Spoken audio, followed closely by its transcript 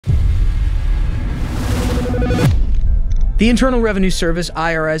The Internal Revenue Service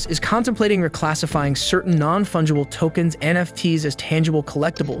 (IRS) is contemplating reclassifying certain non-fungible tokens (NFTs) as tangible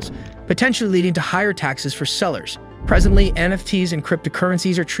collectibles, potentially leading to higher taxes for sellers. Presently, NFTs and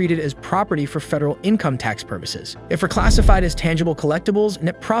cryptocurrencies are treated as property for federal income tax purposes. If reclassified as tangible collectibles,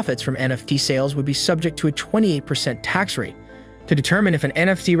 net profits from NFT sales would be subject to a 28% tax rate. To determine if an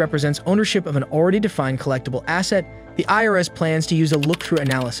NFT represents ownership of an already defined collectible asset, the IRS plans to use a look-through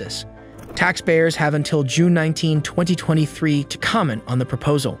analysis. Taxpayers have until June 19, 2023 to comment on the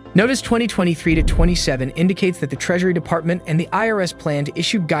proposal. Notice 2023-27 indicates that the Treasury Department and the IRS plan to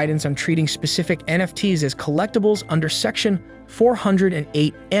issue guidance on treating specific NFTs as collectibles under Section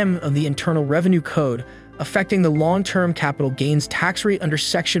 408M of the Internal Revenue Code, affecting the long-term capital gains tax rate under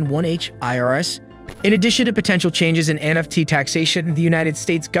Section 1H IRS. In addition to potential changes in NFT taxation, the United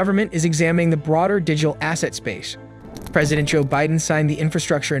States government is examining the broader digital asset space. President Joe Biden signed the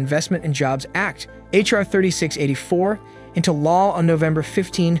Infrastructure Investment and Jobs Act, H.R. 3684, into law on November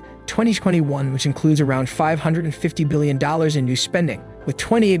 15, 2021, which includes around $550 billion in new spending, with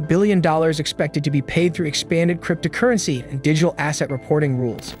 $28 billion expected to be paid through expanded cryptocurrency and digital asset reporting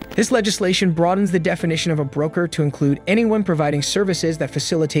rules. This legislation broadens the definition of a broker to include anyone providing services that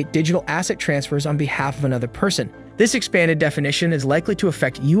facilitate digital asset transfers on behalf of another person. This expanded definition is likely to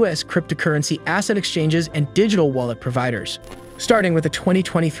affect U.S. cryptocurrency asset exchanges and digital wallet providers. Starting with the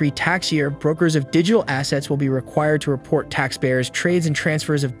 2023 tax year, brokers of digital assets will be required to report taxpayers' trades and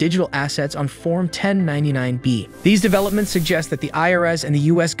transfers of digital assets on Form 1099-B. These developments suggest that the IRS and the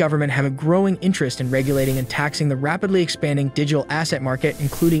U.S. government have a growing interest in regulating and taxing the rapidly expanding digital asset market,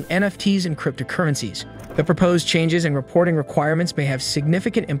 including NFTs and cryptocurrencies. The proposed changes and reporting requirements may have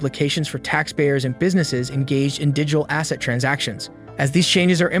significant implications for taxpayers and businesses engaged in digital asset transactions. As these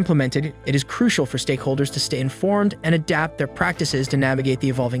changes are implemented, it is crucial for stakeholders to stay informed and adapt their practices to navigate the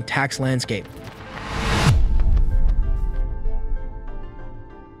evolving tax landscape.